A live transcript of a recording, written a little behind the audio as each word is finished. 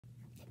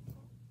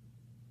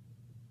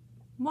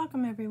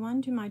Welcome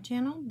everyone to my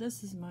channel.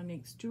 This is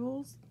Monique's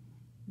Jewels.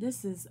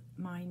 This is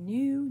my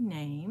new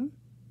name,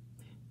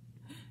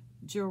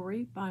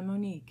 Jewelry by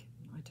Monique.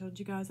 I told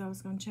you guys I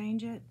was going to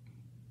change it.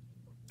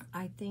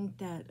 I think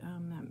that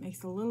that makes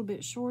it a little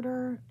bit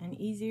shorter and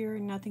easier.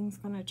 Nothing's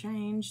going to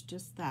change,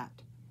 just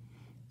that.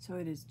 So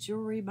it is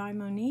Jewelry by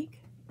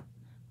Monique.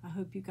 I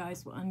hope you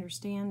guys will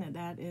understand that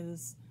that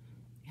is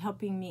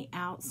helping me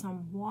out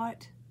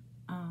somewhat.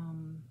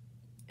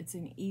 It's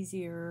an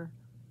easier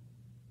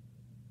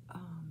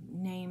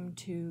name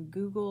to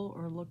Google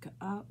or look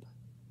up.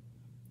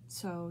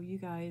 So you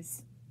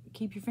guys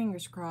keep your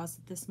fingers crossed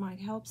that this might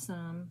help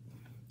some.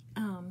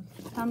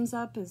 Thumbs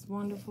up is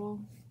wonderful.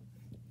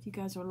 If you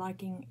guys are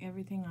liking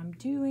everything I'm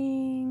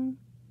doing,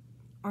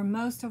 or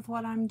most of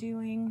what I'm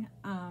doing,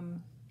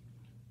 I'm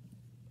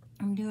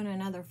doing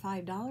another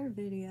 $5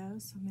 video,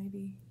 so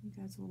maybe you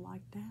guys will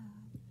like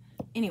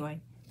that.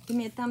 Anyway, give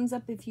me a thumbs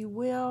up if you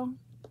will.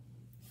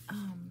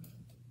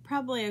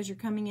 Probably as you're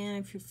coming in,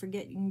 if you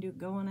forget, you can do it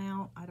going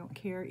out. I don't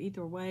care.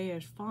 Either way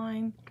is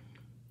fine.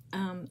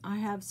 I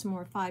have some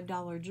more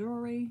 $5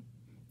 jewelry.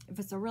 If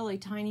it's a really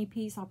tiny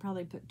piece, I'll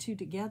probably put two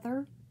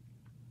together.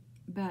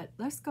 But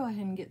let's go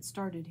ahead and get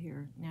started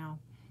here. Now,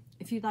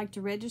 if you'd like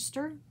to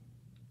register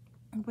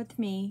with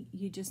me,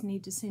 you just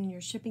need to send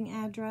your shipping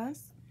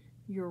address,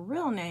 your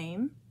real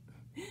name,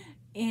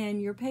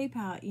 and your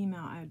PayPal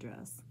email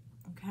address,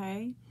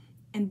 okay?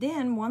 And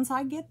then once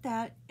I get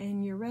that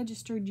and you're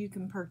registered, you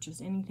can purchase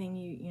anything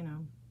you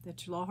know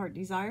that your little heart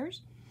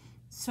desires.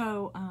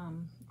 So,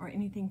 or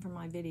anything from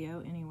my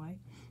video anyway.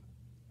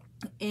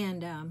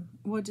 And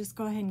we'll just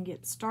go ahead and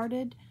get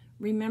started.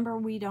 Remember,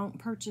 we don't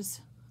purchase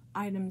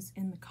items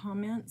in the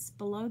comments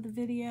below the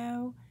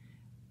video.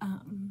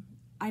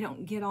 I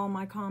don't get all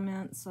my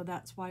comments, so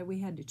that's why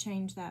we had to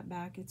change that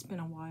back. It's been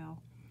a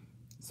while.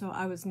 So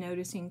I was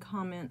noticing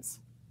comments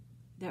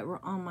that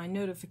were on my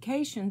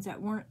notifications that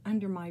weren't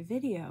under my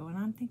video, and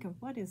I'm thinking,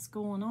 what is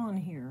going on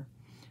here?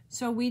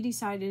 So we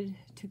decided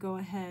to go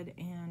ahead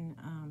and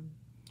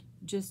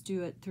just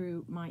do it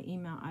through my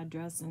email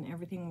address, and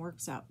everything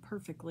works out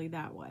perfectly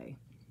that way.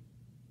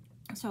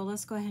 So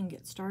let's go ahead and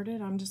get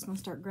started. I'm just going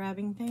to start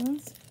grabbing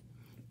things.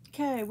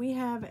 Okay, we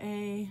have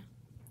a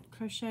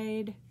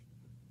crocheted,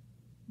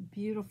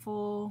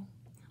 beautiful,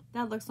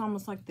 that looks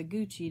almost like the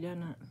Gucci,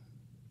 doesn't it?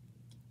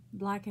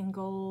 Black and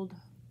gold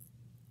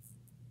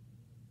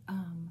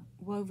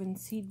woven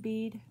seed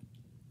bead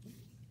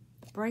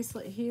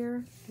bracelet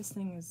here. This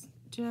thing is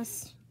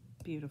just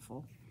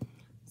beautiful.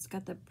 It's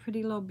got the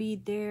pretty little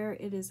bead there.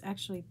 It is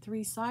actually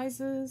 3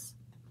 sizes.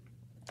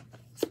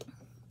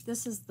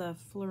 This is the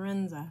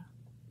Florenza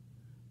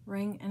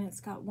ring, and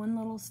it's got one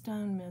little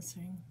stone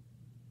missing.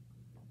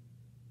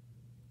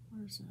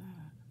 Where's it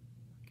at?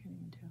 I can't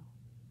even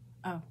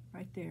tell. Oh,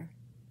 right there.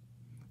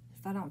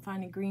 If I don't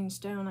find a green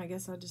stone, I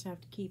guess I'll just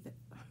have to keep it.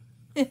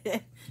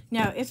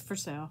 No, it's for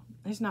sale.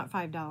 It's not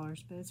 $5,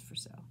 but it's for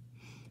sale.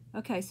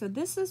 Okay, so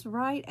this is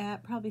right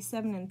at probably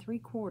 7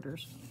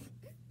 3/4.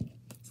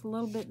 It's a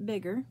little bit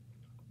bigger.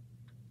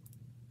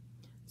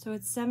 So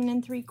it's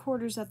 7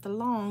 3/4 at the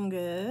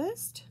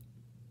longest.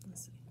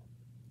 Let's see.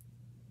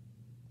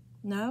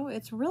 No,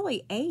 it's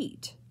really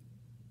 8.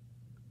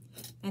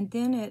 And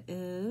then it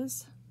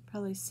is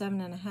probably 7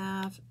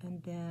 1/2,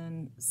 and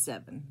then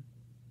 7.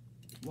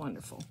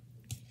 Wonderful.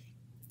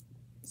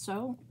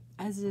 So,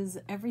 as is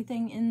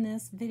everything in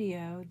this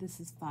video, this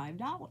is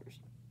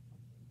 $5.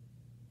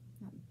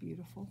 Not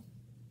beautiful.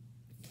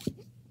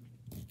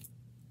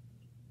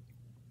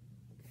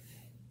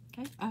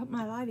 Okay, I hope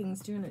my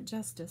lighting's doing it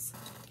justice,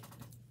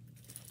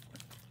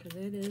 because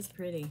it is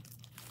pretty.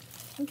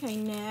 Okay,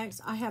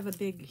 next, I have a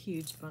big,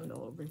 huge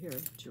bundle over here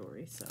of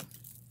jewelry, so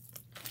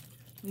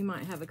we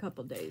might have a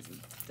couple days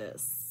of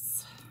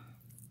this.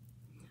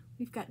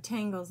 We've got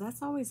tangles.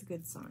 That's always a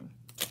good sign.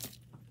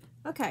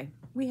 Okay,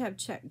 we have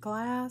checked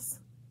glass.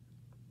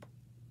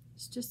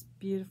 It's just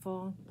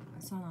beautiful.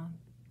 It's on a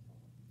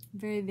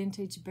very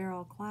vintage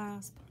barrel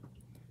clasp.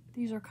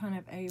 These are kind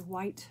of a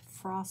white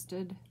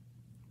frosted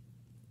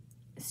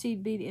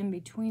seed bead in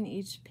between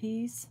each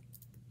piece.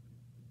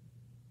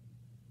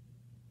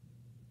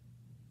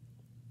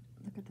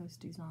 Look at those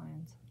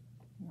designs.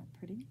 Isn't that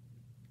pretty?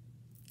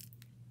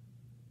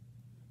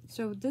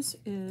 So this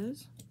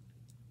is,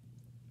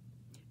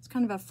 it's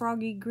kind of a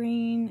froggy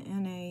green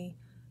and a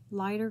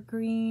lighter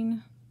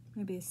green,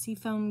 maybe a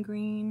seafoam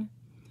green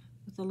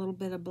with a little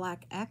bit of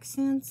black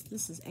accents.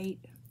 This is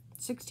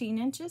 16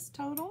 inches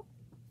total.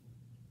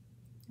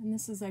 And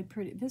this is a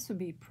pretty, this would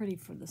be pretty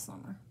for the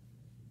summer.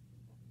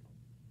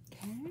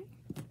 Okay.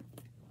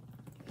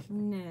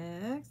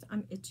 Next,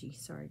 I'm itchy,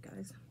 sorry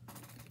guys.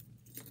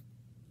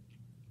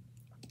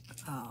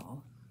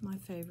 Oh, my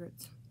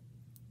favorites.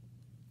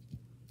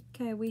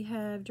 Okay, we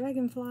have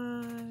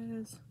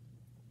dragonflies,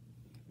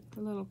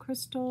 the little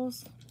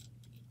crystals.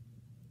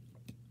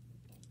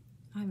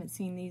 I haven't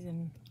seen these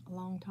in a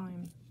long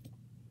time.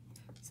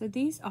 So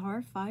these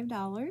are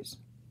 $5.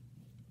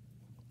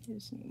 They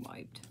just need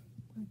wiped,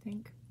 I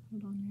think.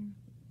 Hold on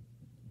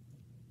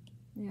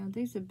here. Yeah,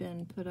 these have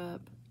been put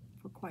up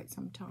for quite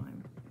some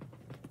time.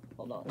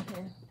 Hold on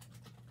here.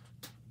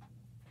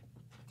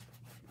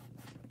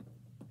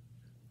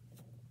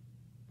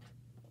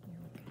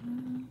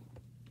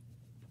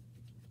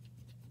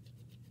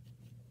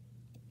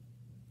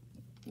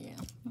 Yeah,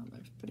 that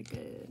looks pretty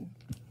good.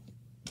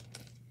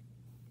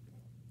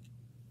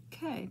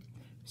 Okay,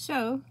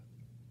 so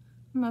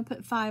I'm going to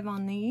put 5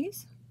 on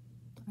these.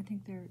 I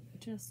think they're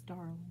just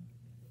darling.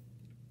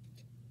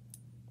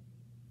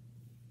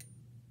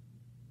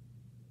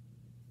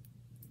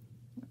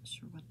 Not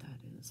sure what that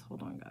is.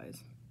 Hold on,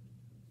 guys.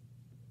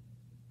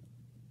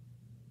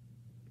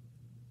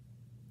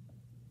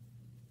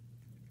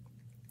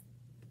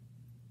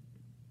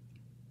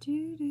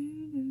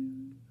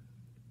 Doo-doo-doo.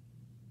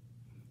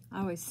 I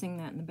always sing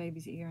that in the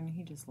baby's ear and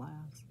he just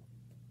laughs.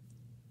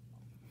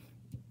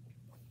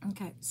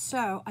 Okay,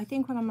 so I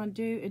think what I'm going to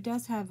do, it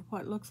does have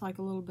what looks like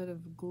a little bit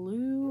of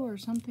glue or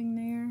something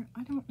there.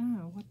 I don't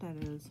know what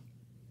that is.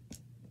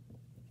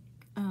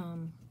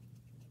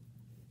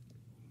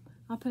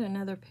 I'll put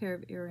another pair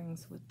of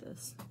earrings with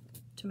this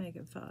to make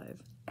it 5.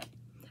 I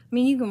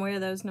mean, you can wear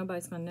those.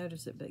 Nobody's going to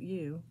notice it but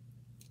you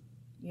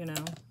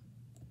know.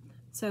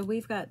 So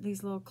we've got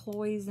these little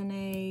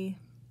cloisonne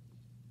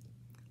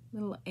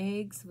little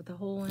eggs with a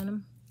hole in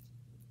them.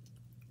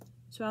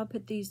 So I'll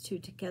put these 2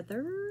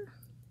 together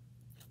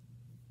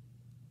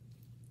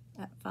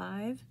at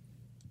 5.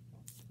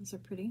 Those are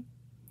pretty.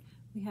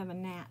 We have a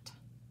gnat.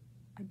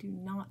 I do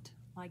not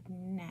like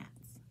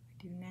gnats.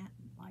 I do not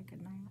like a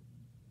gnat.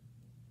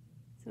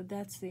 So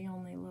that's the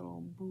only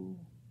little boo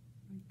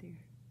right there.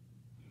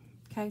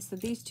 Okay, so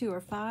these 2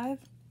 are 5.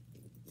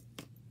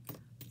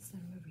 Set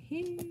them over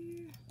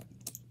here.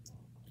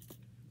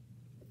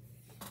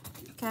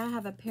 Okay, I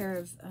have a pair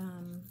of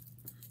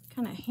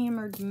kind of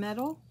hammered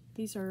metal.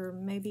 These are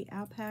maybe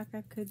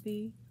alpaca, could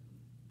be.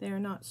 They are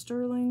not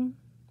sterling.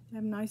 They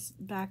have nice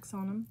backs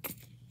on them.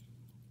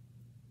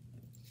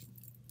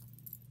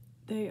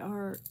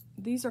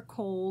 These are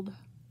cold.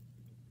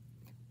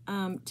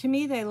 To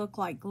me, they look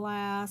like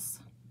glass.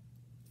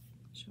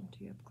 Show them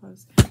to you up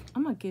close.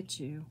 I'm gonna get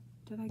you.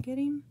 Did I get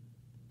him?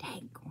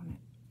 Dang on it.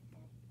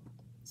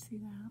 See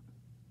that?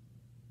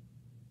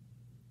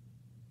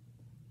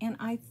 And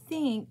I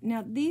think,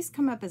 now these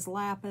come up as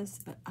lapis,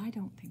 but I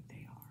don't think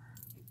they are.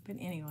 But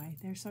anyway,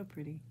 they're so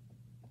pretty.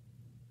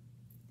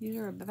 These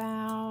are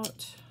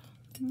about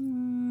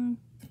 3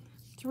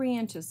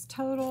 inches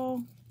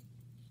total.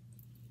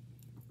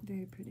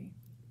 Very pretty.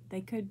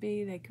 They could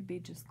be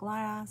just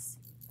glass,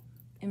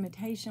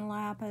 imitation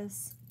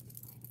lapis,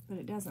 but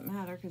it doesn't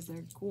matter because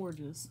they're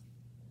gorgeous.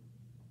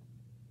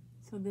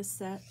 So this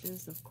set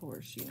is, of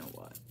course, you know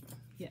what?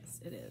 Yes,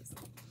 it is.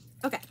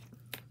 Okay.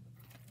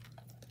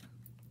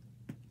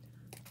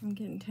 I'm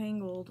getting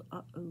tangled.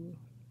 Uh-oh.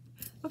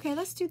 Okay,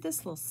 let's do this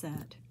little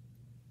set.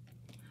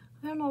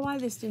 I don't know why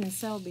this didn't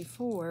sell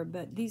before,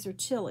 but these are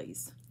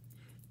chilies.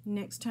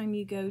 Next time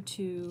you go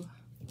to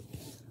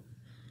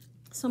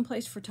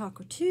someplace for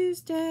Taco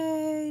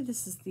Tuesday,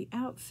 this is the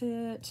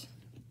outfit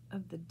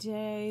of the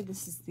day.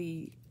 This is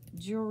the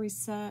jewelry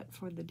set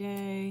for the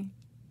day.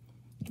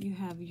 You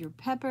have your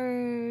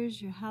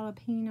peppers, your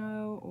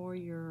jalapeno, or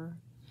your...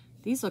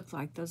 These look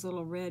like those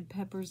little red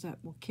peppers that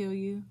will kill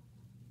you.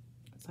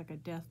 It's like a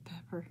death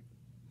pepper.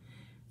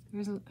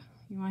 You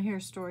want to hear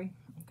a story?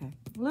 Okay.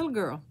 Little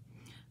girl.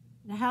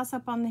 The house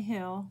up on the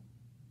hill,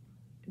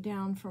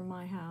 down from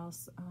my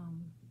house,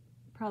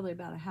 probably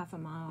about a half a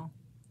mile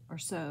or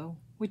so,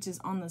 which is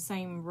on the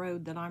same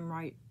road that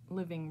I'm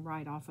living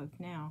right off of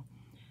now.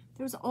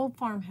 There was an old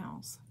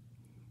farmhouse,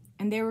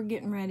 and they were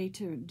getting ready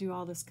to do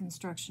all this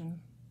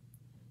construction.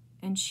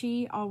 And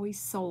she always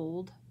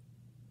sold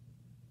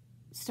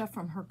stuff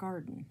from her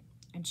garden.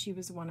 And she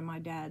was one of my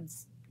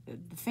dad's,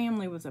 the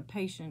family was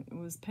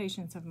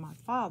patients of my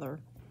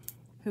father,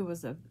 who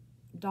was a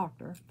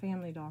doctor,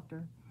 family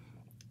doctor.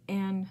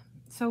 And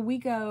so we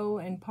go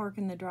and park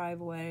in the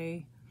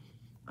driveway.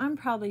 I'm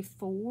probably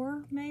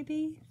 4,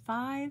 maybe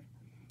 5.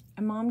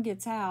 And Mom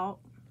gets out.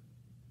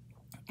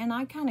 And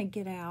I kind of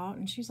get out.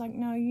 And she's like,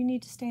 no, you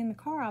need to stay in the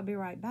car. I'll be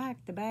right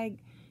back. The bag,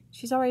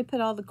 she's already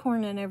put all the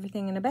corn and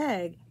everything in a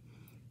bag.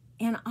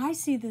 And I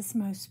see this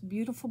most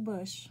beautiful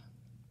bush.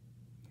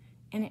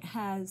 And it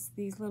has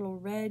these little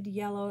red,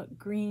 yellow,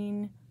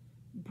 green,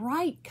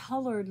 bright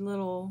colored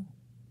little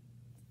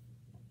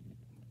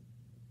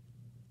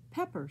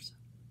peppers.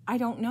 I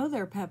don't know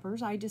they're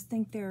peppers. I just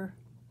think they're,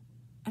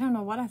 I don't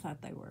know what I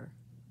thought they were.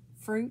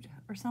 Fruit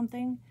or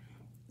something.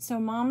 So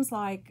Mom's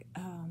like,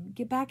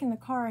 get back in the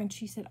car. And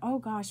she said, oh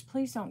gosh,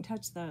 please don't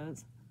touch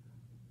those.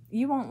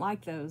 You won't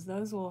like those.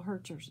 Those will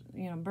hurt your,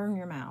 burn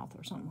your mouth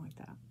or something like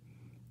that.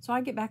 So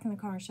I get back in the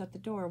car and shut the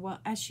door. Well,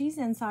 as she's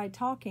inside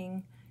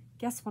talking,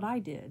 guess what I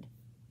did?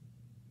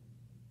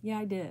 Yeah,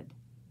 I did.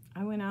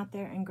 I went out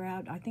there and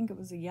grabbed, I think it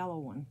was a yellow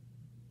one,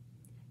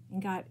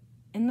 and got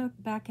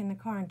back in the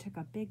car and took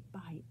a big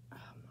bite.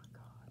 Oh my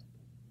God.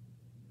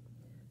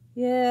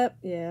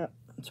 Yep.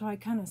 So I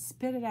kind of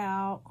spit it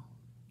out,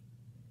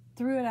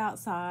 threw it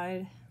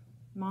outside.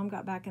 Mom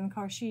got back in the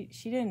car. She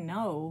didn't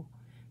know,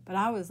 but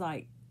I was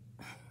like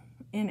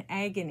in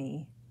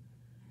agony.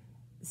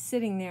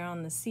 sitting there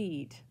on the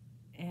seat,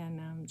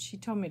 and she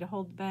told me to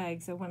hold the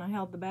bag. So when I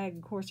held the bag,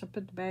 of course, I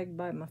put the bag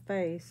by my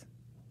face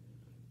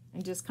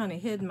and just kind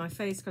of hid my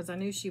face because I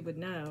knew she would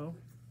know.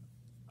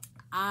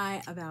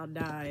 I about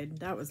died.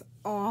 That was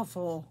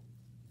awful.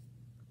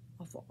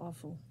 Awful,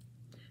 awful.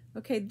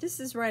 Okay, this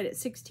is right at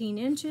 16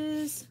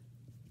 inches.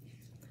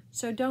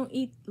 So don't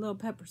eat little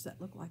peppers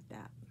that look like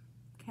that.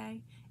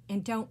 Okay?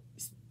 And don't,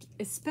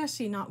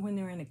 especially not when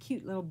they're in a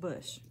cute little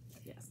bush.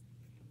 Yes.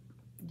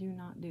 Do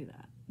not do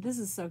that. This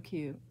is so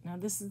cute. Now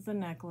this is the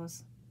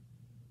necklace.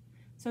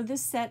 So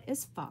this set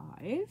is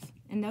 5.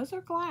 And those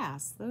are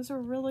glass. Those are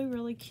really,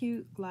 really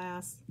cute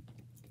glass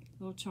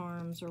little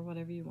charms or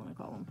whatever you want to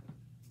call them.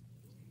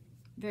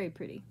 Very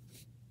pretty.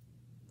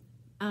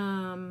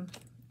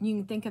 You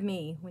can think of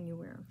me when you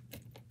wear them.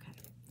 Okay.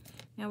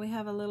 Now we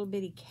have a little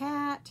bitty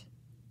cat.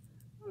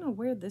 I don't know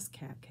where this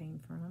cat came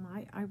from.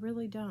 I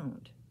really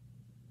don't.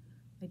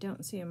 I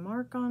don't see a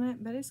mark on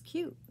it, but it's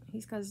cute.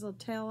 He's got his little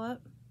tail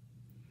up.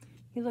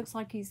 He looks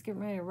like he's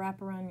getting ready to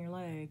wrap around your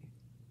leg.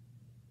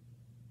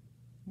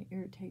 It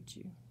irritates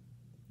you.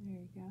 There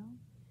you go.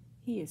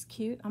 He is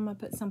cute. I'm going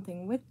to put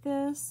something with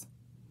this.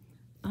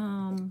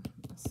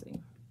 Let's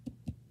see.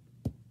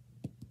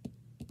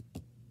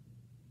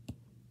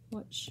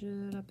 What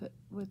should I put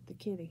with the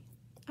kitty?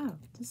 Oh,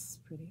 this is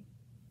pretty.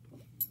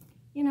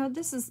 You know,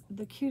 this is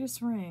the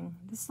cutest ring.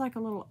 This is like a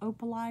little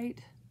opalite.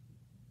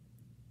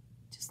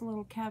 Just a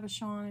little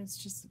cabochon. It's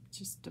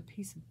just a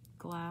piece of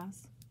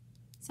glass.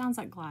 Sounds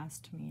like glass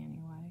to me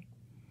anyway.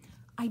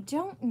 I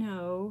don't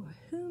know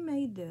who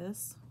made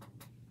this.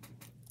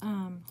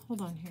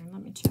 Hold on here.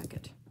 Let me check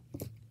it.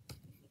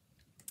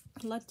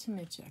 Let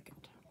me check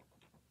it.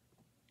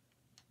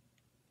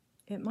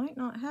 It might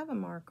not have a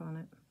mark on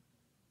it.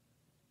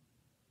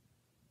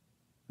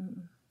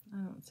 I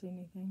don't see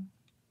anything.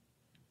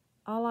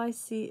 All I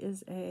see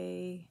is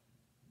I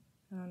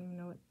don't even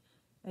know what,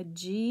 a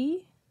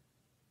G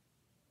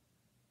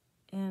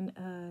and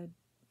a,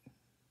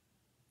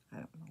 I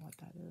don't know what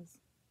that is.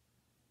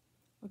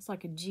 Looks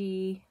like a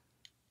G.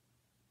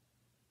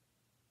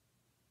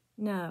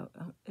 No,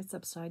 it's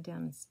upside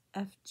down. It's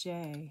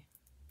FJ.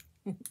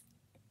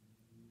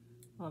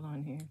 Hold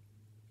on here.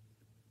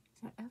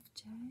 Is that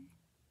FJ?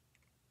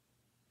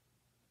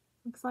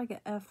 Looks like a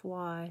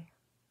FY.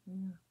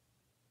 Yeah.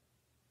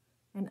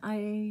 And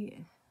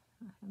I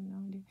have no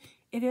idea.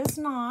 It is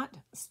not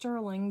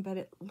sterling, but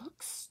it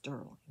looks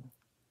sterling.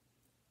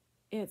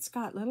 It's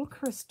got little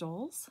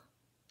crystals.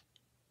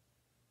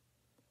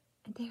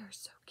 And they are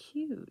so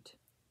cute.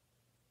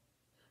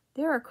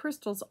 There are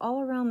crystals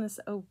all around this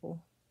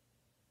opal.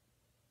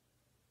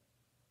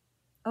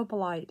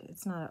 Opalite.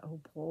 It's not an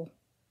opal.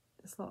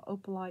 This little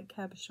opalite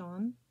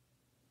cabochon.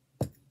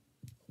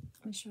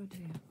 Let me show it to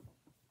you.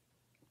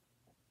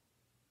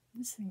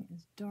 This thing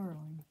is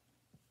darling.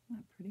 Isn't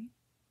that pretty?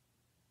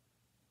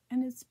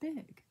 And it's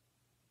big.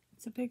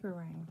 It's a bigger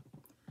ring.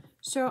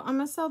 So I'm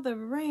going to sell the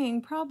ring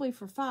probably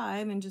for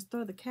 $5 and just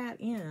throw the cat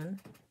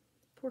in.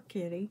 Poor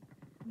kitty.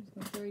 I'm just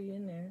going to throw you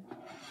in there.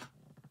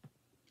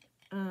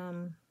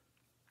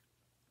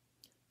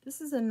 This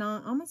is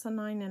almost a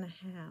 9.5.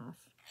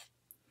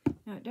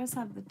 Now it does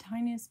have the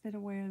tiniest bit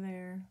of wear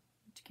there,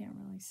 but you can't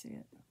really see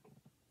it.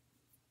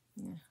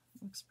 Yeah,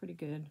 looks pretty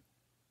good.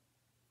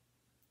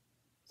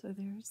 So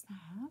there's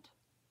that.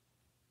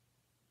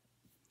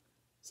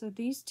 So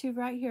these two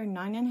right here,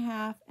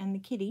 9.5, and the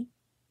kitty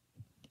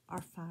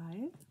are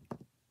 5.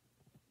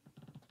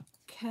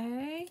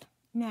 Okay,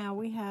 now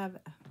we have,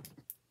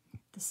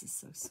 this is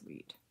so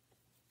sweet.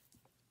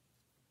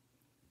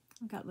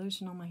 I've got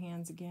lotion on my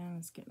hands again.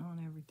 It's getting on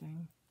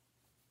everything.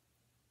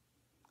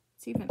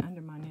 It's even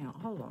under my nail.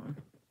 Hold on.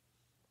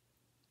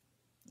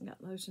 I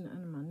got lotion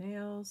under my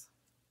nails.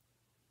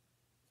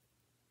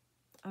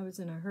 I was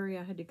in a hurry.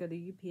 I had to go to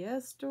the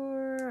UPS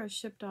store. I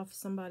shipped off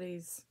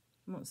somebody's,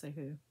 I won't say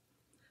who,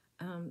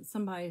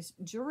 somebody's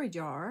jewelry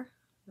jar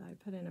that I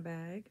put in a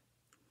bag.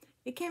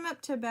 It came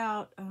up to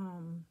about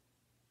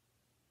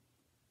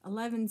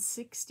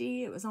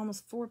 $11.60. It was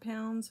almost 4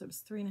 pounds. It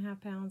was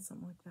 3.5 pounds,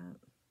 something like that.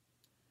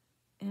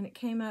 And it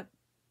came up,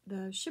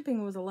 the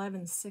shipping was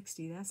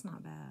 $11.60. That's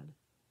not bad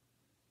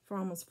for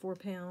almost 4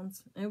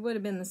 pounds. And it would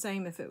have been the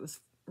same if it was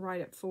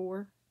right at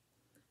 4.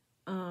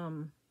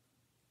 So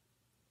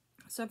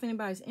if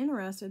anybody's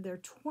interested, they're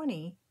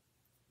 20.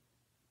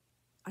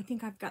 I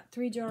think I've got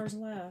 3 jars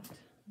left.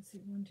 Let's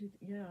see, 1, 2,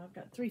 3. Yeah, I've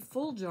got 3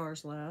 full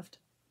jars left.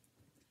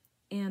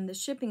 And the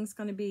shipping's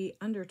going to be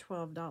under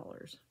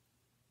 $12.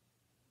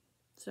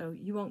 So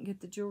you won't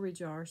get the jewelry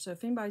jar. So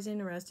if anybody's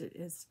interested,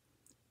 it's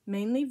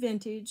mainly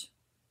vintage,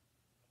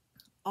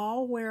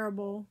 all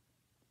wearable,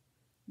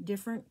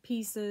 different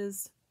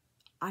pieces.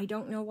 I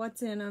don't know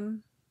what's in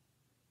them.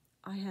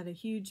 I had a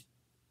huge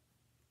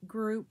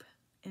group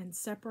and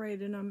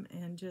separated them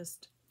and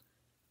just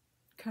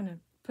kind of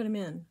put them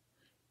in.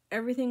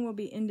 Everything will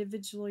be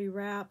individually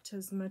wrapped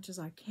as much as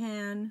I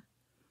can.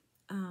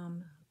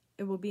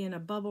 It will be in a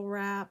bubble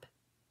wrap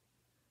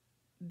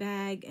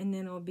bag, and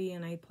then it will be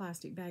in a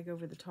plastic bag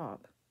over the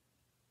top.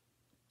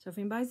 So if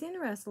anybody's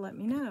interested, let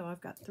me know. I've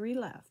got 3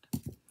 left.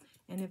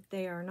 And if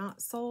they are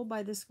not sold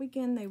by this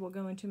weekend, they will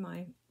go into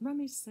my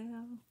rummage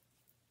sale.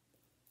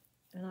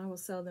 And I will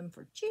sell them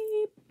for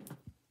cheap.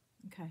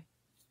 Okay.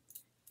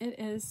 It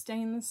is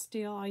stainless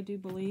steel, I do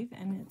believe,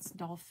 and it's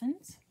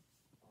dolphins.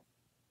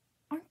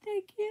 Aren't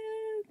they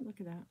cute? Look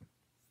at that.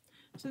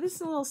 So this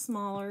is a little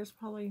smaller. It's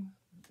probably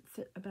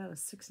fit about a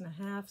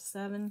 6.5,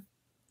 7.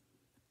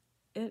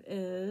 It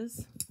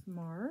is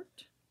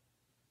marked.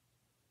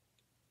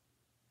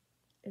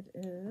 It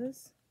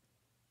is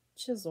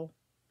chisel.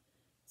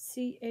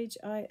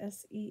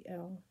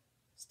 CHISEL.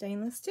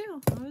 Stainless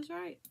steel. I was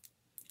right.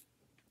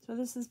 So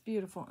this is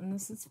beautiful. And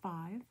this is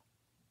 5.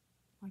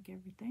 Like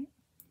everything.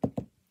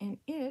 And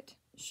it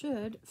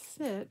should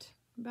fit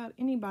about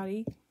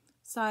anybody.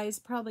 Size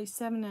probably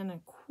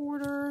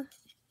 7.25.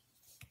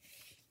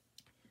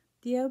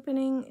 The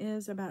opening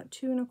is about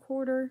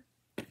 2.25.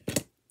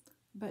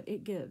 But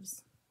it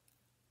gives.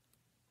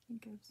 It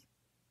gives.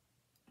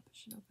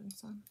 Push it open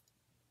some.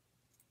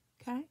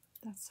 Okay.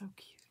 That's so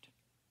cute.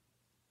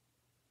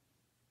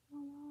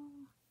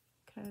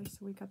 Okay, so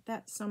we got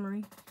that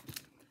summary.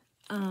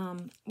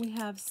 We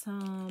have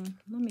some,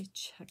 let me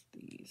check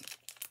these.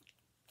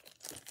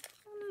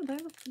 Oh no,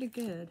 they look pretty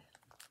good.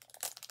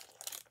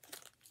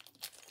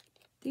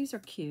 These are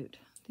cute.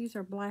 These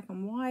are black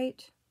and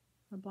white,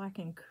 or black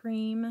and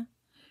cream.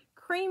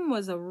 Cream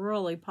was a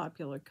really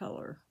popular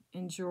color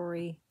in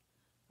jewelry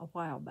a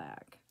while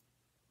back.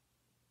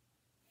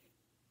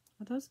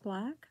 Are those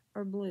black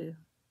or blue?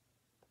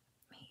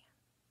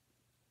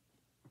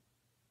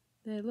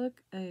 They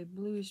look a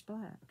bluish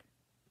black.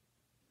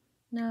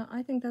 No,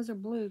 I think those are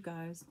blue,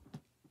 guys.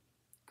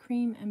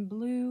 Cream and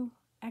blue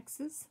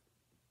X's.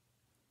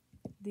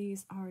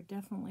 These are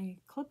definitely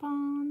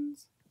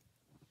clip-ons.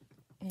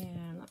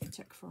 And let me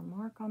check for a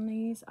mark on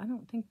these. I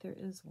don't think there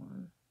is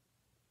one.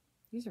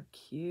 These are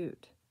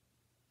cute.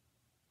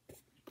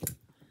 Let's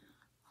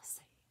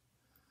see.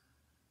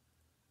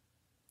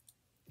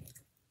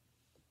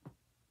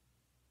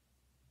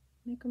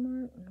 Make a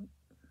mark? Nope.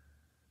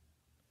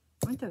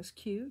 Aren't those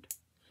cute?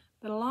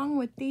 But along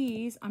with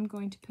these, I'm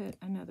going to put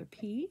another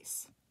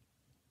piece.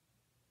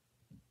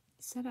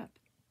 Set up.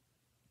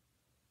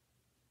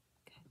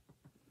 Okay.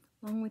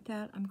 Along with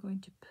that, I'm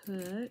going to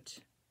put,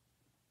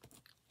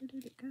 where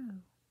did it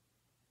go?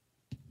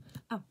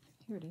 Oh,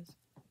 here it is.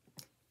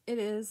 It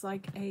is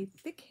like a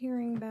thick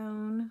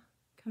herringbone,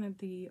 kind of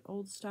the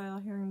old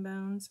style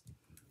herringbones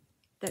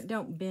that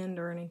don't bend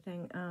or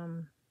anything.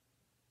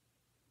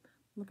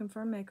 Looking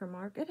for a maker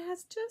mark. It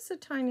has just the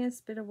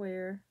tiniest bit of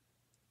wear.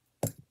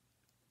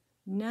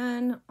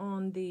 None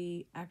on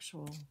the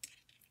actual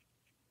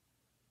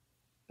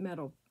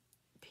metal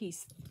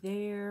piece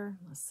there.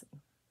 Let's see.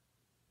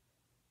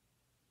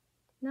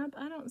 Nope,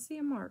 I don't see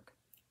a mark.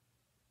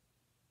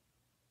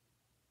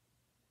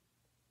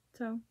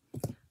 So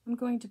I'm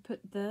going to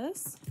put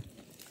this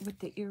with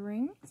the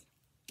earrings.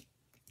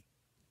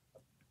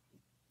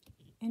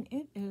 And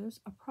it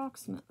is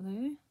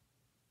approximately,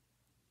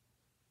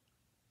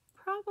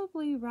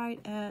 probably right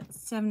at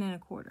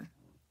 7.25.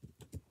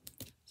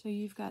 So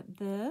you've got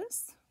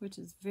this, which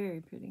is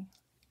very pretty.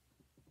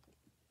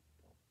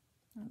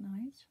 Not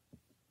nice.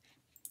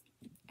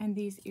 And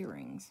these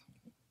earrings.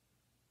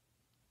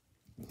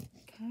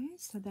 Okay,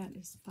 so that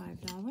is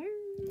 $5.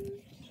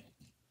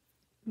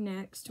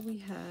 Next we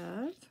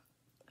have,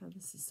 oh,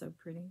 this is so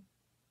pretty.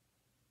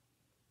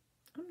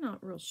 I'm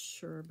not real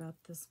sure about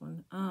this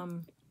one.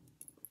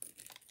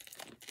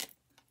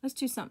 Let's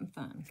do something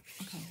fun.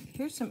 Okay,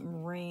 here's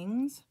some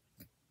rings.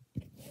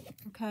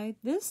 Okay,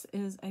 this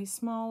is a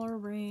smaller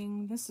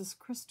ring. This is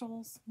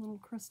crystals, little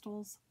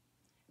crystals,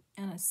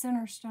 and a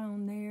center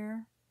stone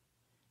there.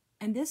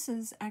 And this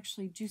is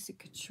actually Juicy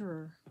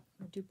Couture,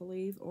 I do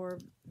believe, or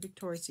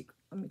Victoria's Secret.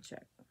 Let me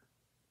check.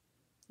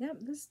 Yep,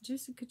 this is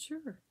Juicy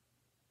Couture.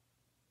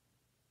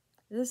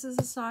 This is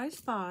a size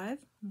 5. Let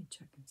me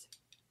check and see.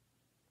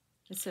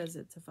 It says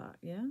it's a 5,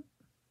 yeah?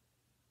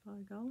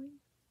 By golly.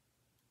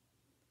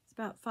 It's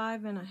about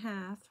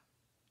 5.5.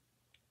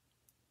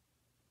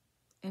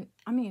 And,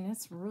 I mean,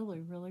 it's really,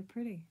 really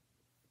pretty.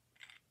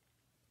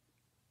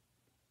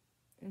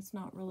 It's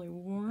not really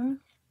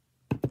worn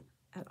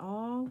at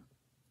all.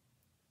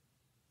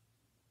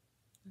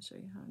 I'll show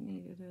you how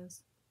neat it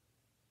is.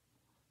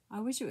 I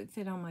wish it would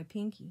fit on my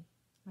pinky.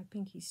 My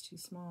pinky's too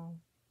small.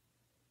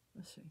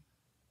 Let's see.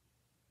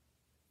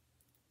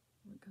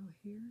 Will it go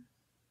here?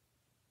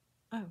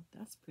 Oh,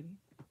 that's pretty.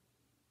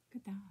 Look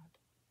at that.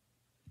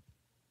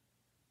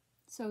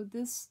 So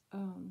this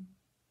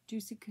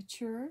Juicy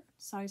Couture,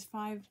 size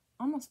 5,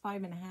 almost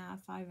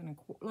 5.5,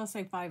 5.25, let's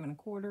say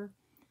 5.25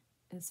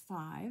 is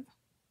 5.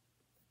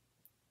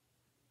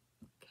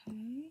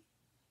 Okay,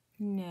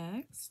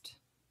 next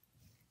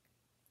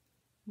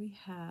we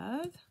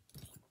have,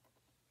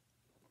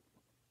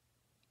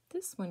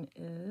 this one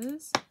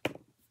is,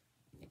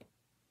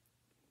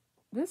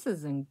 this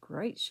is in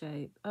great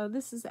shape. Oh,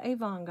 this is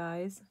Avon,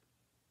 guys.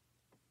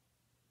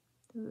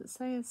 Does it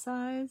say a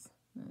size?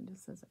 No, it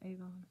just says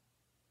Avon.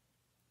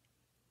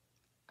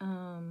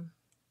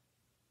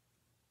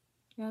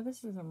 Yeah,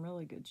 this is in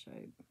really good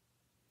shape.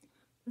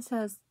 This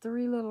has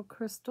 3 little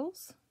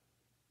crystals,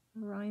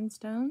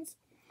 rhinestones,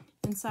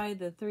 inside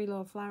the 3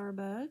 little flower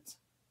buds.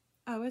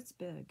 Oh, it's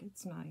big.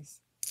 It's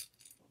nice.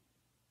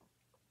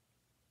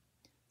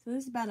 So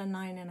this is about a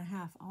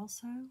 9.5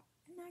 also.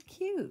 Isn't that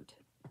cute?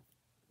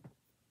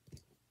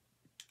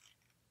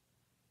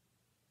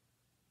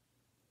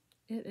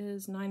 It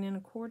is 9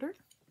 1/4.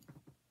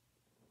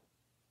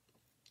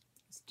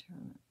 Let's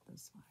turn it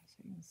this way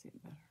so you can see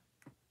it better.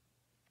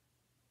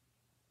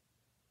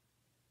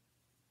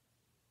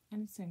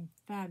 And it's in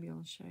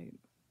fabulous shape.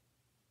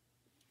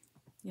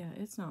 Yeah,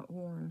 it's not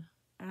worn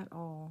at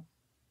all.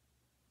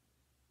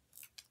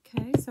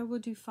 Okay, so we'll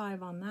do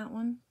 5 on that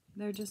one.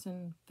 They're just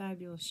in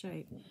fabulous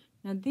shape.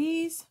 Now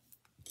these,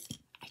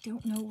 I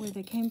don't know where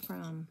they came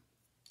from.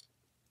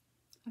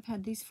 I've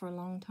had these for a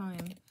long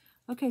time.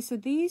 Okay, so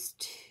these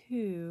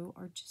 2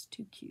 are just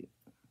too cute.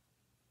 I'll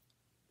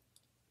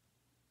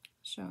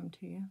show them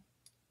to you.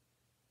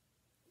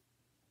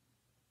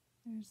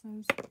 There's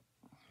those.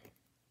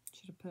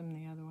 Should have put them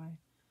the other way.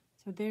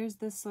 So there's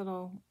this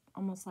little,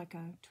 almost like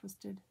a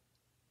twisted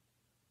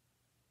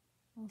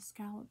little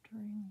scalloped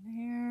ring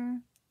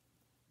there.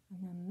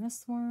 And then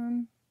this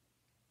one.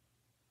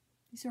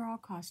 These are all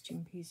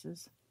costume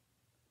pieces.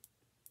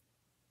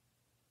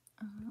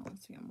 I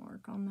don't see a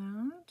mark on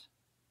that.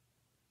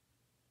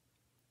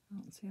 I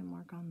don't see a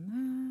mark on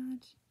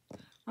that.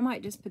 I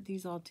might just put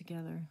these all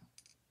together.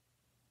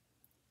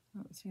 I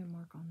don't see a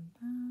mark on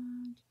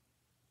that.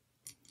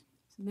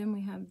 So then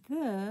we have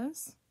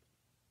this.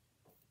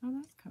 Oh,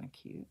 that's kind of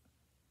cute.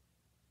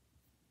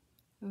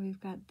 So we've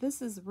got,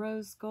 this is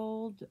rose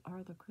gold.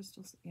 Are the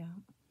crystals? Yeah.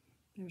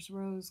 There's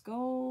rose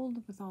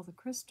gold with all the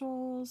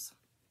crystals.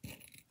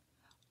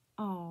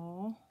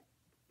 Oh.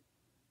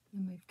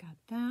 Then we've got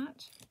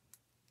that.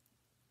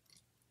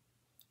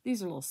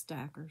 These are little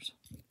stackers.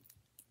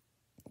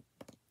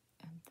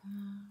 And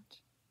that.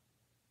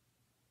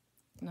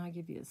 And I'll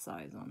give you a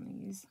size on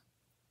these.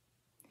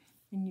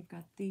 And you've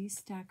got these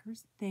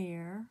stackers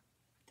there.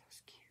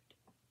 Those cute.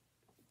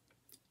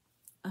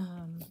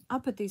 I'll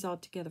put these all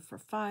together for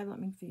 5. Let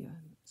me give you a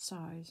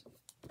size.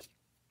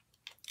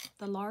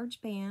 The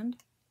large band,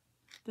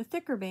 the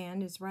thicker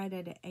band is right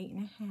at an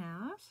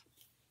 8.5.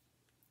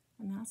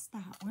 And that's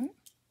that one.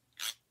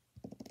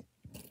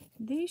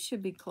 These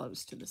should be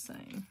close to the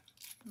same,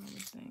 I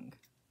would think.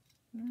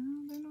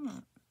 No, they're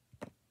not.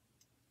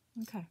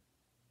 Okay.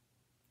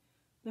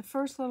 The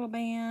first little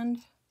band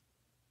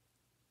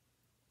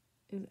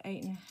is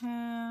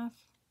 8.5.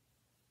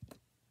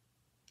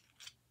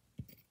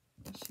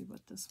 Let's see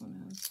what this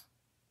one is.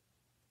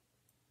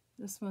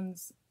 This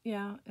one's,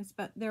 yeah, it's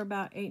about, they're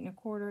about 8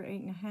 1/4,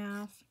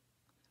 8.5.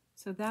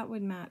 So that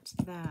would match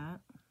that.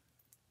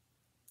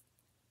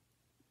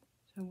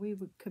 So we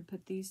could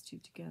put these 2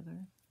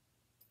 together.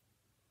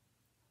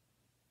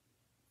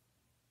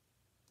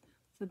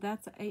 So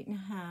that's an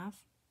 8.5.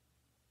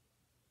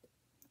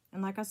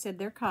 And like I said,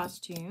 they're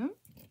costume.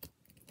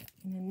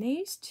 And then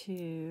these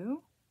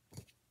 2,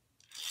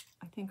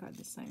 I think, are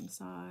the same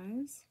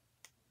size.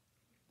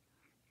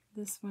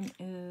 This one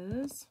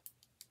is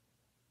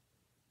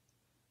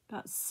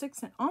about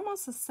 6,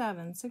 almost a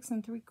 7, 6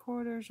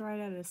 3/4, right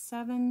at a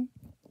 7.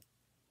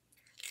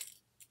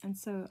 And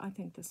so I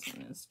think this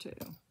one is too.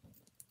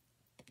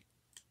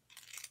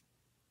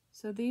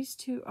 So these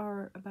 2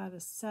 are about a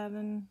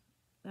 7.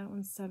 That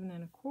one's 7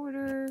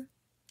 1/4.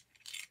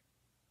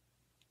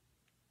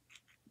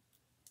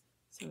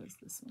 So is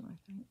this one, I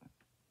think.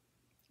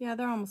 Yeah,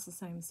 they're almost the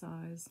same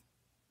size.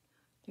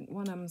 I think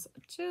one of them's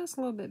just a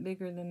little bit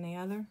bigger than the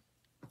other.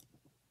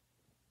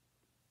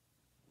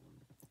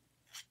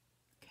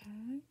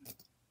 Okay.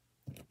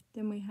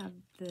 Then we have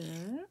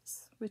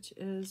this, which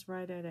is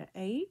right at an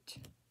 8.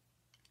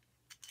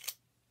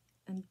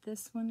 And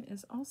this one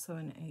is also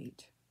an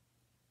 8.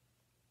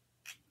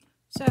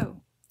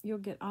 So you'll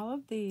get all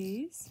of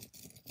these.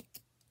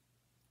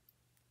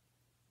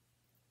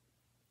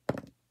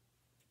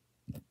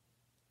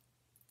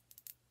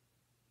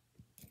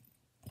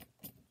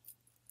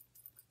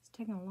 It's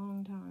taking a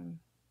long time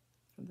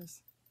for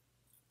this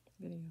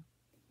video.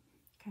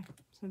 Okay,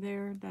 so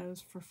there are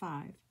those for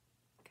 5.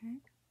 Okay.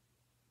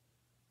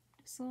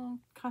 Just little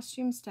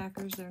costume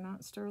stackers. They're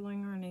not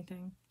sterling or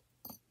anything.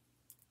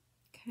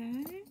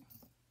 Okay.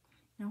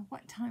 Now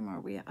what time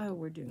are we at? Oh,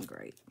 we're doing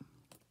great.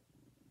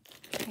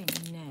 Okay,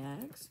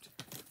 next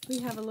we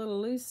have a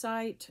little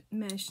lucite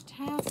mesh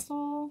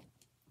tassel.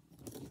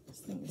 This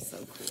thing is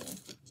so cool.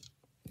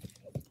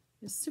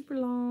 It's super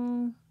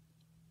long.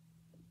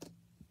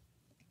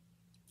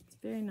 It's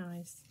very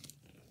nice.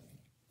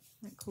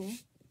 Isn't that cool?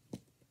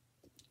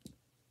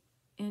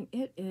 And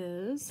it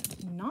is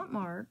not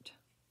marked.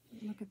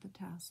 Look at the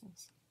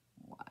tassels.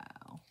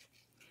 Wow.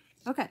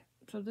 Okay,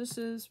 so this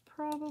is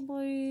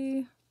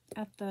probably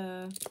at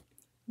the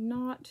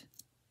knot.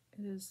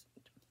 It is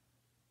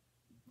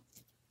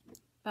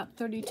about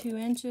 32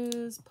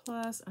 inches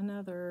plus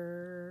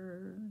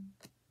another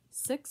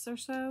 6 or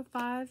so,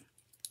 5.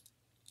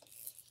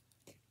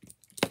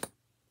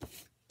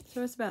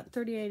 So it's about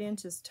 38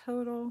 inches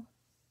total.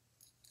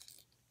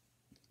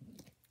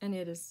 and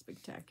it is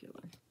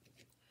spectacular.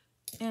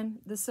 And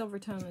the silver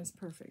tone is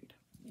perfect.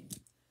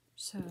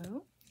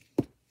 So,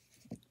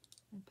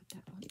 I'll put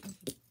that one over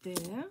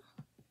there.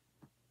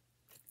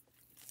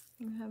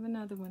 We have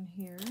another one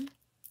here.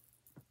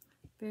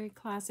 Very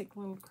classic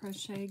little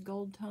crochet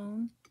gold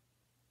tone.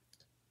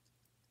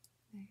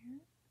 There.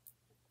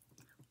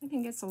 I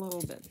think it's a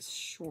little bit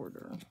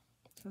shorter.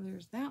 So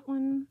there's that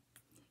one.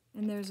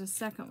 And there's a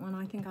second one.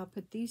 I think I'll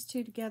put these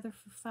two together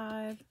for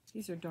 $5.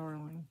 These are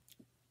darling.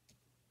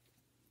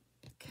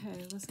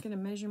 Okay, let's get a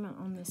measurement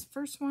on this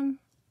first one.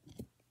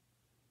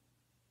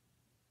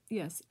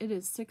 Yes, it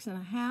is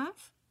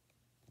 6.5.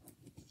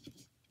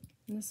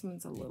 And this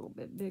one's a little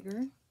bit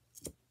bigger.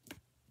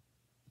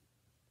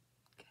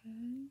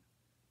 Okay.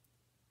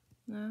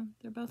 No,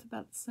 they're both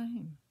about the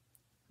same.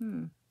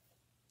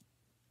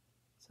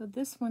 So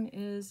this one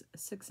is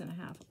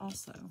 6.5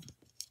 also.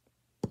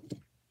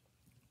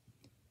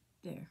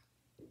 There.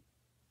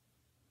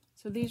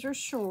 So these are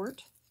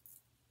short.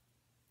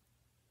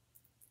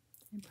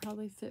 They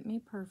probably fit me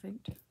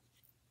perfect.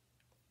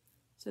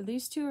 So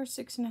these two are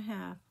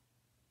 6.5.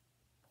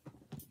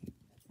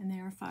 And they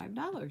are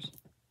 $5.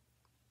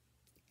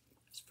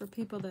 Just for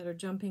people that are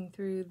jumping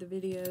through the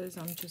videos,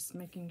 I'm just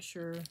making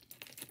sure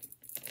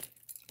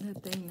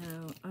that they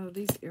know. Oh,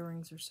 these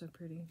earrings are so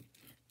pretty.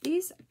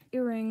 These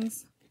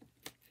earrings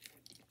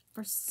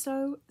are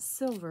so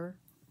silver,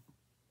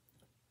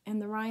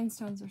 and the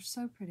rhinestones are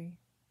so pretty.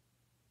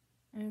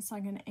 And it's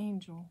like an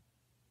angel.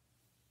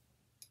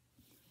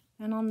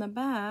 And on the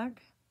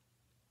back,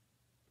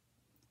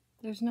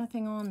 there's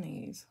nothing on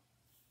these.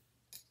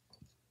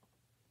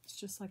 It's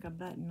just like a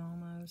button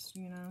almost,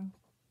 you know.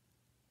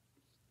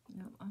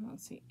 No, I don't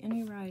see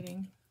any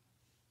writing.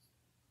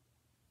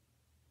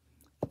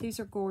 These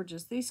are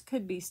gorgeous. These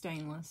could be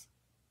stainless.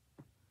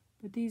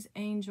 But these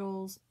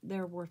angels,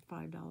 they're worth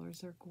 $5.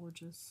 They're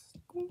gorgeous.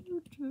 Gorgeous.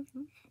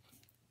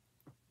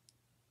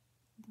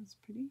 That's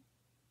pretty.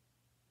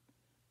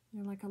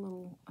 They're like a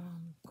little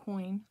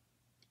coin.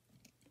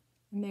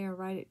 And they are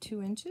right at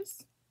 2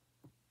 inches.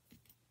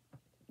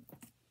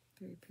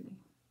 Very pretty.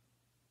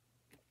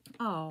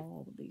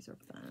 Oh, these are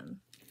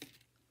fun.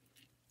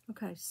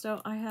 Okay,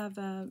 so I have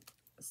a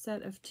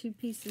set of 2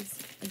 pieces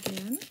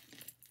again.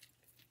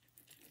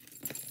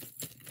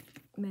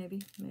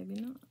 Maybe, maybe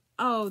not.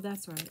 Oh,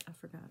 that's right. I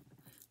forgot.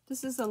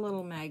 This is a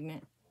little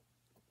magnet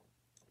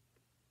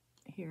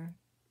here.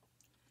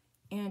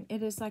 And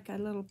it is like a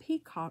little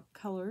peacock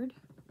colored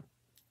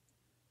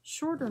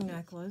shorter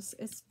necklace.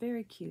 It's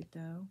very cute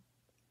though.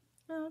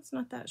 No, it's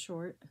not that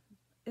short.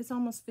 It's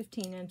almost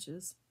 15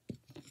 inches.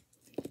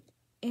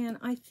 And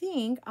I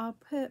think I'll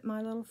put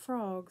my little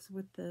frogs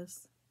with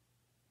this.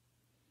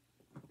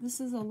 This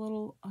is a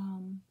little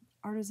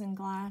artisan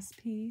glass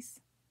piece.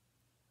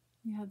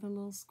 You have the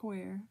little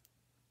square.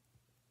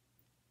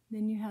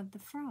 Then you have the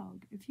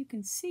frog. If you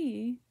can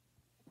see,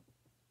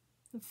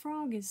 the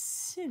frog is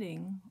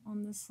sitting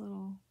on this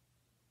little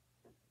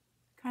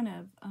kind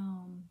of,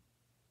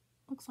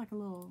 looks like a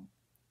little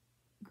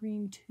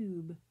green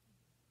tube.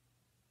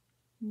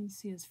 And you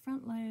see his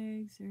front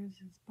legs, there's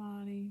his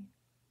body,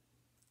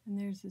 and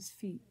there's his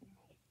feet.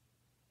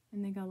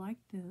 And they go like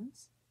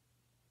this.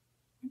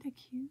 Aren't they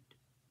cute?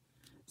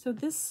 So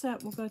this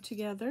set will go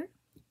together.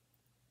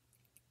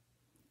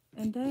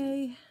 And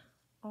they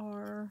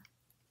are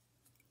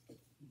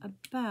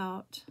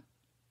about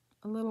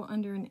a little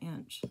under an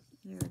inch.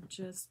 They're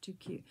just too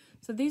cute.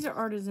 So these are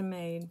artisan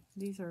made.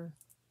 These are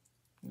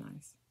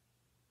nice.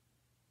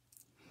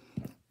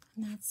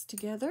 And that's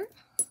together.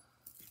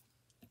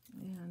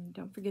 And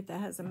don't forget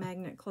that has a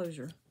magnet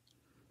closure.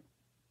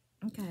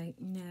 Okay,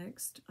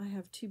 next I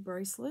have 2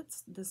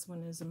 bracelets. This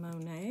one is a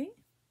Monet.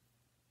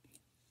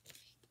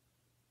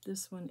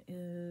 This one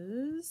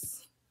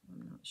is,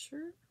 I'm not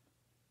sure.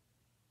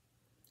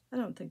 I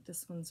don't think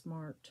this one's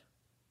marked.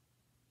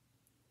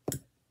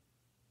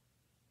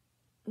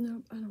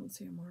 Nope, I don't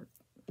see a mark.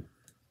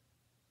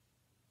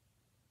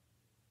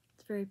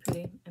 It's very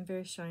pretty and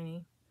very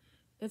shiny.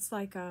 It's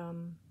like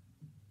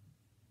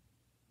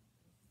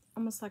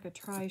almost like a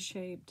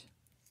tri-shaped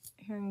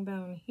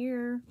herringbone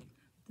here.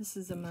 This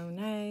is a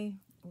Monet,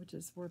 which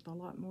is worth a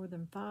lot more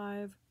than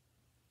 $5.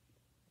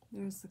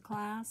 There's the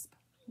clasp.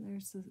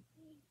 There's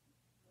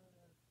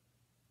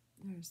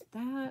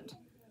that.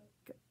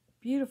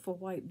 Beautiful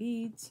white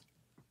beads.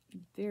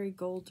 Very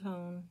gold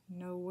tone.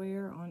 No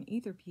wear on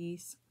either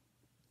piece.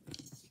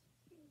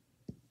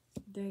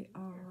 They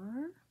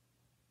are,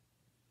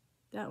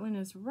 that one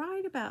is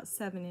right about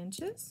 7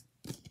 inches.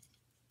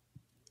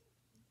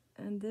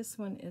 And this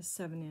one is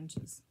 7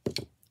 inches.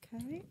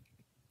 Okay.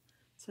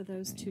 So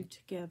those two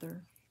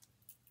together.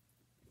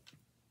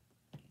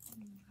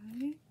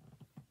 Okay.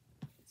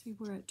 See,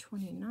 we're at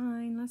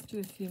 29. Let's do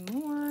a few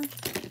more.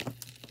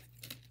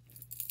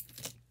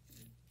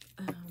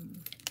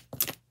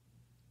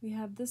 We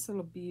have this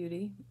little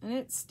beauty, and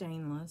it's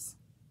stainless.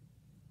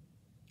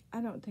 I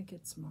don't think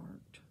it's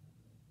marked,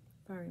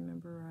 if I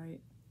remember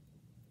right.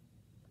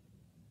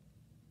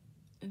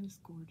 It is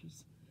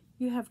gorgeous.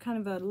 You have kind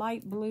of a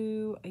light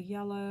blue, a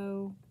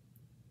yellow,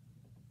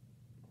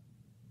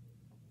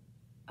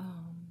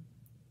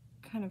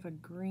 kind of a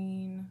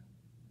green.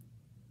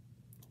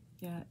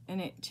 Yeah, and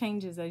it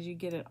changes as you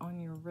get it on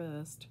your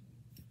wrist.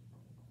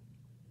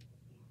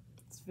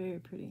 It's very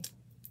pretty.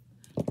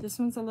 This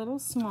one's a little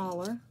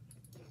smaller.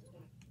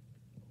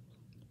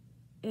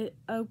 It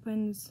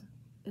opens,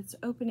 its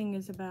opening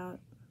is about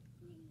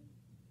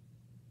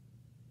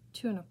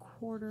 2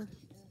 1/4.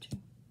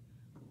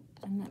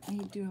 And let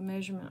me do a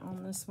measurement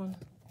on this one.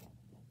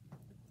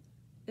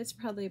 It's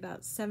probably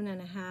about 7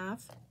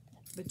 1/2,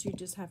 but you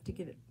just have to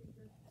get it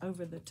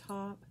over the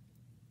top.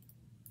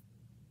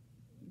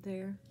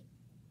 There.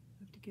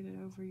 You have to get it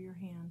over your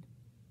hand.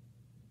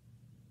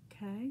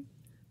 Okay.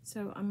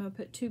 So I'm going to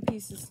put 2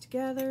 pieces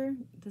together.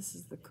 This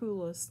is the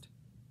coolest.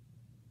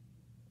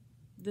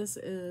 This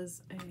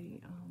is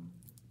a,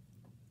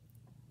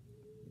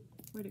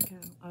 where'd it go?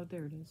 Oh,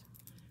 there it is.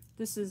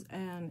 This is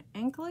an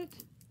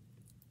anklet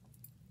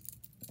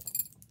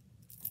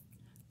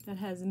that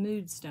has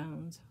mood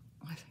stones.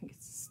 I think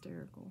it's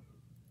hysterical.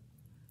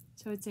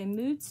 So it's a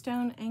mood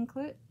stone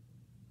anklet,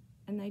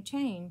 and they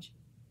change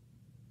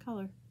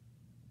color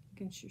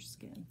against your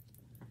skin.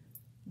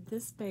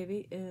 This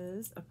baby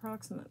is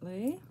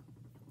approximately,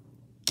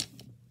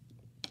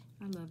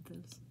 I love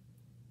this.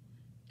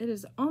 It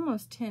is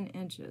almost 10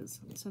 inches,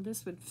 so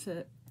this would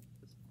fit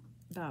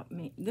about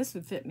me. This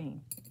would fit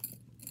me.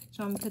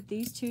 So I'm going to put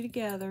these 2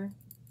 together,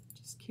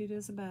 just cute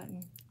as a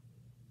button.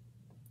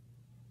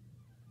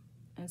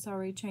 And it's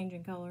already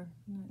changing color.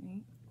 Isn't that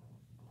neat?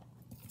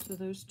 So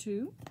those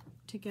 2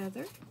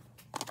 together.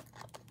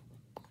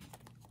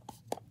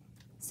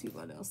 Let's see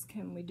what else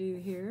can we do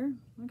here.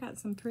 I got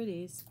some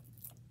pretties.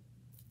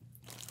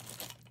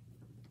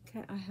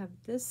 Okay, I have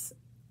this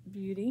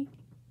beauty.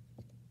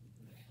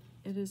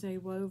 It is a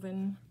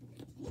woven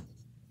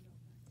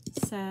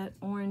set,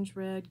 orange,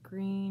 red,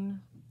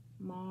 green,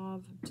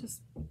 mauve,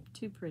 just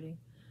too pretty.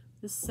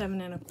 This is 7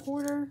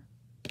 1/4.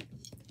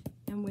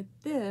 And with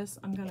this,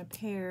 I'm going to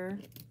pair,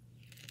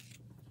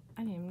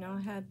 I didn't even know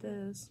I had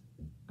this.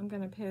 I'm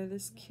going to pair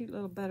this cute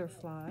little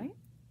butterfly.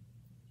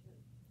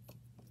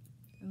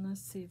 And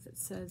let's see if it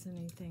says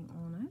anything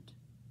on it.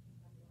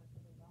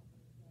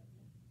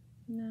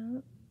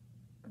 No,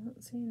 I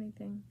don't see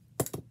anything.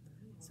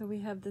 So we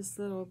have this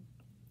little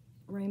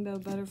rainbow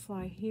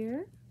butterfly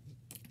here.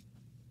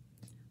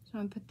 So I'm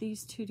going to put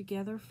these 2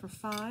 together for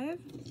 $5.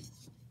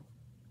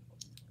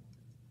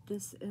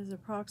 This is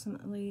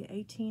approximately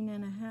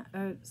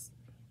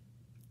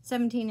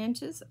 17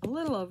 inches, a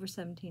little over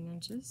 17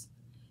 inches.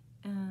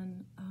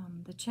 And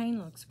the chain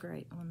looks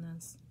great on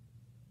this.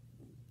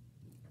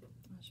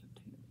 I'll show it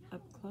to you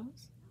up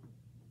close.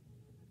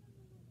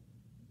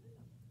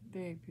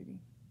 Very pretty.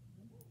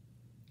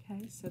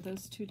 Okay, so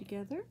those 2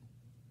 together.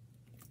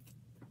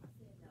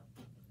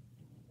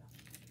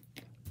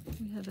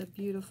 We have a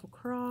beautiful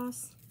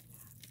cross.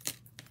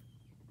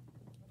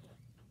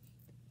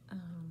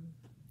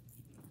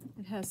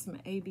 It has some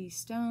AB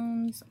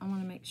stones. I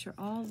want to make sure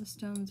all the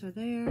stones are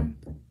there.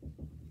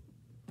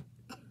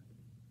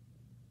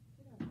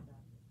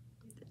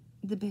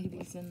 The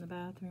baby's in the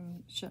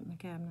bathroom, shutting the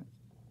cabinet.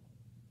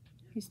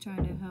 He's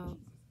trying to help.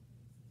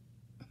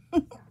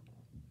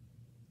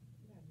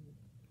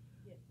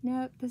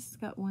 Nope, this has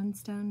got 1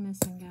 stone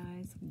missing,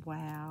 guys.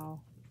 Wow.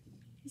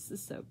 This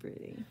is so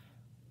pretty.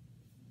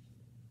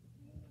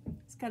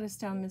 It's got a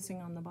stone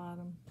missing on the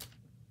bottom.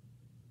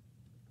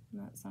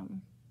 Isn't that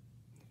something?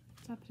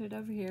 So I'll put it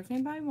over here. If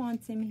anybody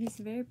wants him, he's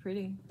very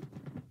pretty.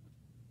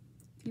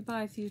 If you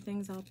buy a few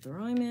things, I'll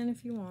throw him in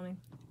if you want him.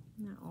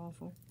 Isn't that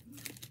awful?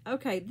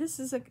 Okay, this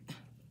is a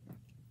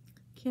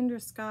Kendra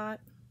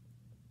Scott.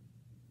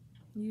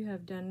 You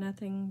have done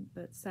nothing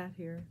but sat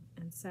here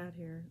and sat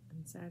here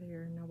and sat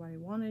here and nobody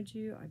wanted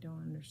you. I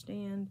don't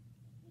understand.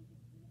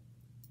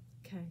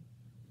 Okay.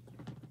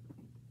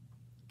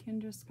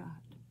 Kendra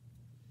Scott.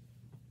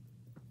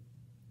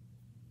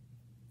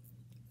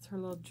 It's her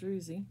little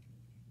druzy.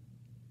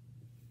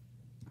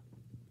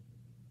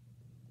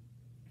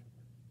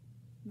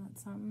 Not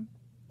something.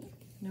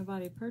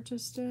 Nobody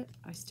purchased it.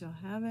 I still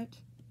have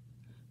it.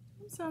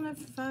 I'm selling it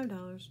for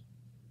 $5.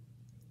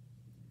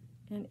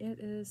 And it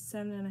is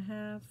 7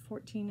 1/2,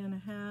 14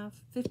 1/2,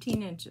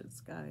 15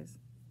 inches, guys.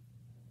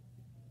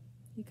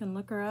 You can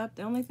look her up.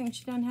 The only thing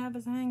she doesn't have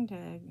is a hang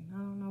tag. I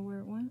don't know where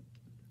it went,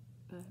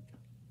 but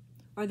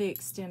or the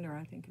extender,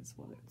 I think is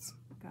what it's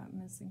got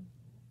missing.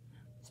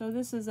 So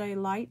this is a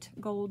light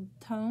gold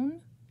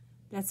tone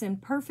that's in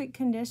perfect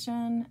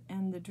condition,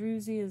 and the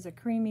druzy is a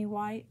creamy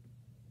white,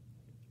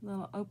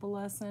 little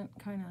opalescent,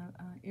 kind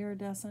of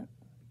iridescent.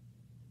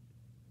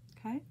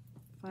 Okay,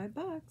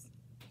 $5.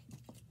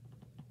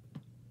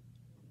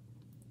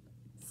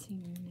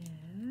 See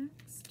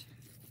next.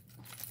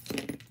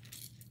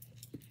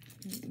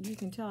 You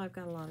can tell I've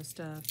got a lot of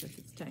stuff if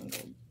it's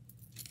tangled.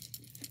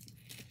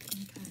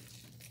 Okay,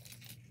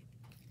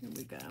 here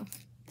we go.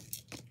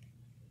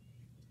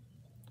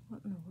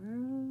 What in the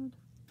world?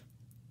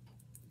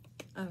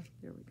 Oh,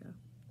 there we go.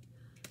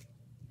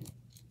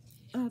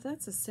 Oh,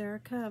 that's a Sarah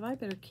Cove. I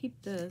better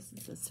keep this.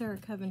 It's a Sarah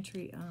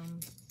Coventry.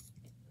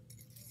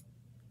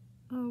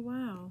 Oh,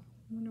 wow.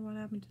 I wonder what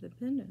happened to the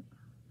pendant.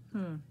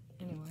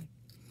 Anyway,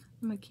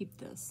 I'm going to keep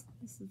this.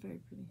 This is very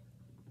pretty.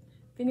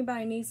 If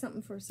anybody needs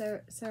something for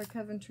Sarah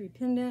Coventry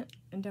pendant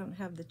and don't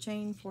have the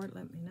chain for it,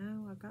 let me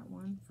know. I've got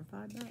one for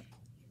 $5.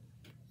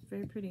 It's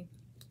very pretty.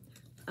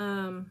 But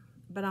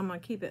I'm going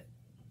to keep it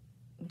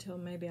until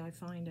maybe I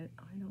find it.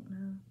 I don't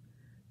know.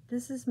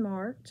 This is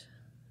marked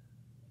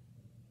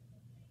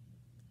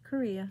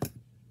Korea.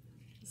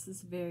 This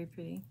is very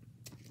pretty.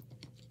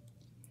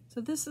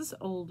 So this is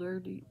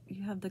older.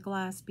 You have the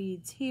glass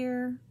beads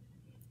here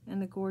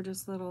and the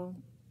gorgeous little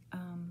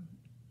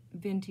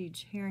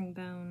vintage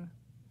herringbone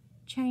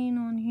chain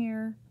on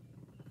here.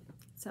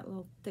 It's that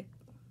little thick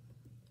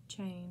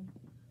chain.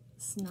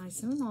 It's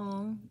nice and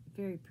long,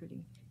 very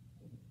pretty.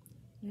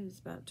 It is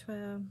about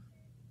 12.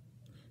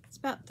 It's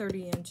about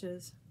 30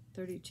 inches,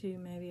 32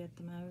 maybe at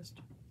the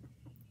most.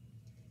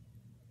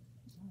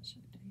 I'll show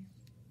it to you.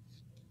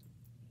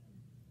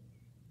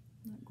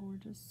 Isn't that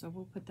gorgeous? So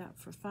we'll put that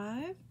for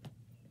 $5.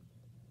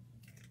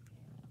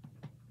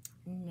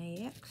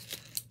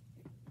 Next,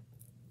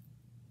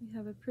 we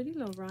have a pretty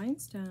little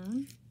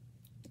rhinestone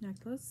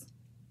necklace.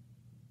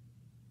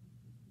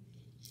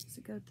 Does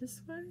it go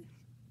this way?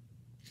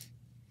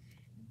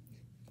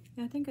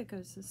 Yeah, I think it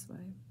goes this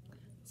way.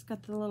 It's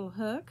got the little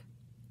hook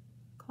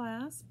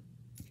clasp,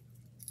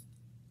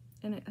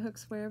 and it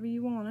hooks wherever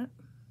you want it,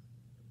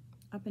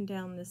 up and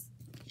down this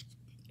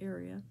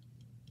area.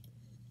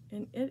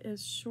 And it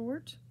is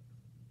short.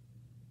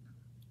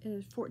 It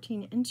is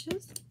 14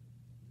 inches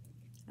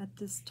at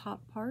this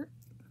top part.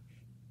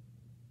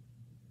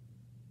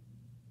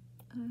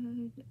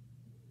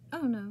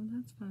 Oh no,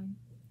 that's fine.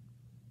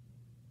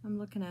 I'm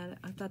looking at it.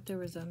 I thought there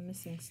was a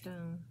missing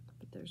stone,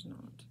 but there's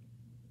not.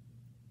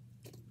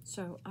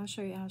 So I'll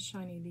show you how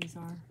shiny these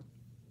are.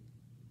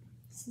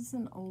 This is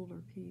an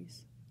older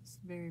piece. It's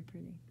very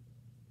pretty.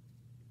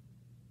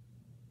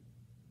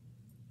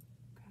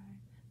 Okay.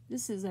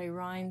 This is a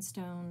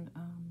rhinestone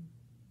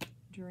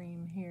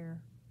dream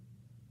here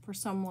for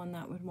someone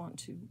that would want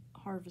to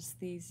harvest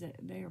these.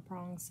 They are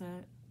prong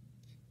set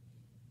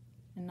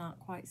and not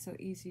quite so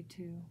easy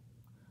to,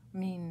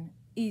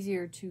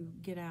 easier to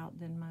get out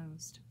than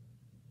most.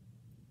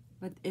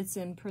 But it's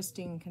in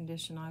pristine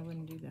condition. I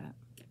wouldn't do that.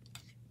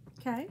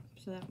 Okay,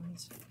 so that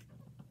one's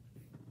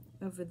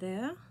over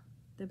there.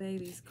 The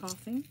baby's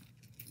coughing.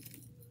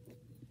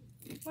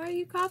 Why are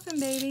you coughing,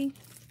 baby?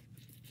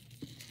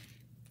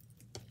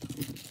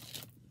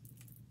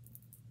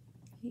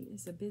 He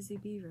is a busy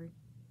beaver.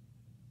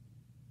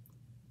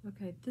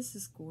 Okay, this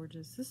is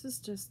gorgeous. This is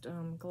just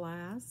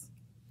glass.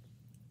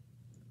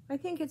 I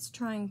think it's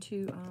trying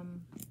to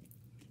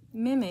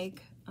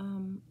mimic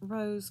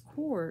rose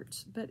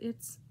quartz, but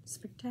it's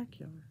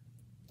spectacular.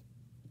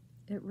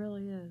 It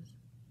really is.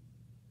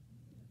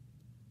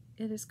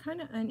 It is kind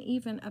of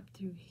uneven up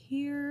through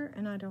here,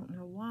 and I don't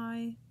know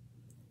why,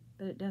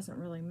 but it doesn't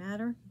really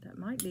matter. That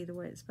might be the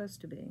way it's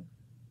supposed to be.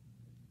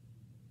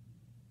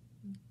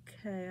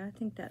 Okay, I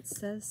think that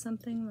says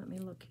something. Let me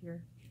look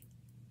here.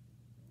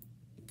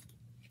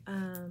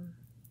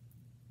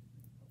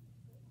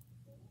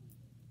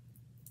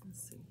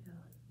 Let's see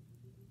here.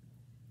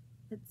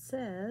 It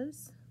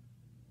says,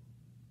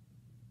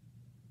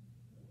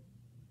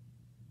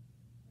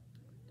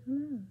 I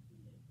don't know.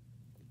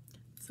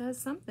 It says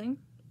something.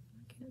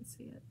 I can't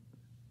see it.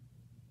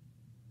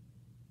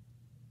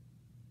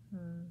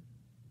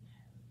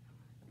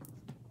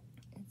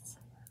 It says,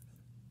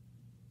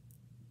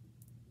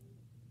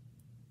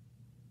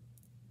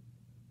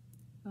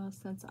 well,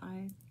 since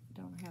I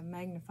don't have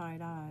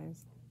magnified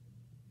eyes,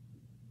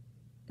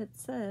 it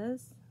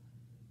says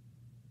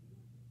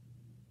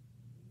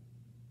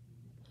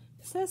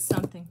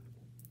something.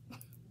 I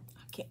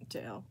can't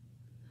tell.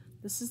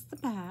 This is the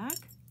back.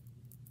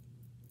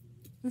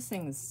 This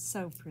thing is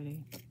so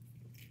pretty.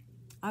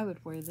 I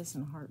would wear this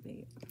in a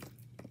heartbeat.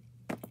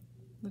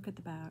 Look at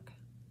the back.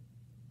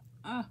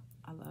 Oh,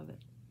 I love it.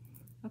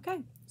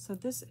 Okay, so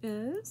this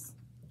is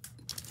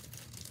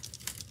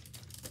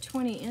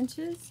 20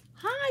 inches.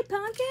 Hi,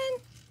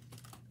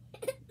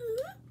 Pumpkin.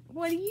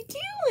 What are you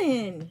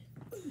doing?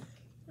 You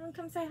want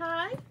to come say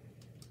hi?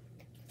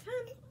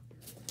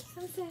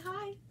 Come say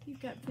hi. You've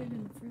got food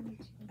in the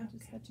fridge. I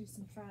just got you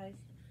some fries.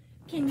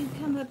 Can you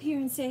come up here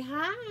and say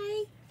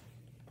hi?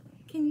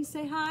 Can you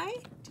say hi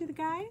to the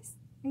guys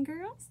and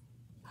girls?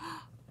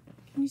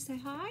 Can you say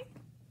hi?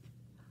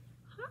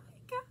 Hi,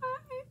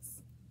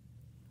 guys.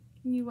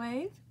 Can you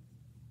wave?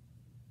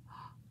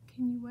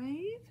 Can you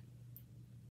wave?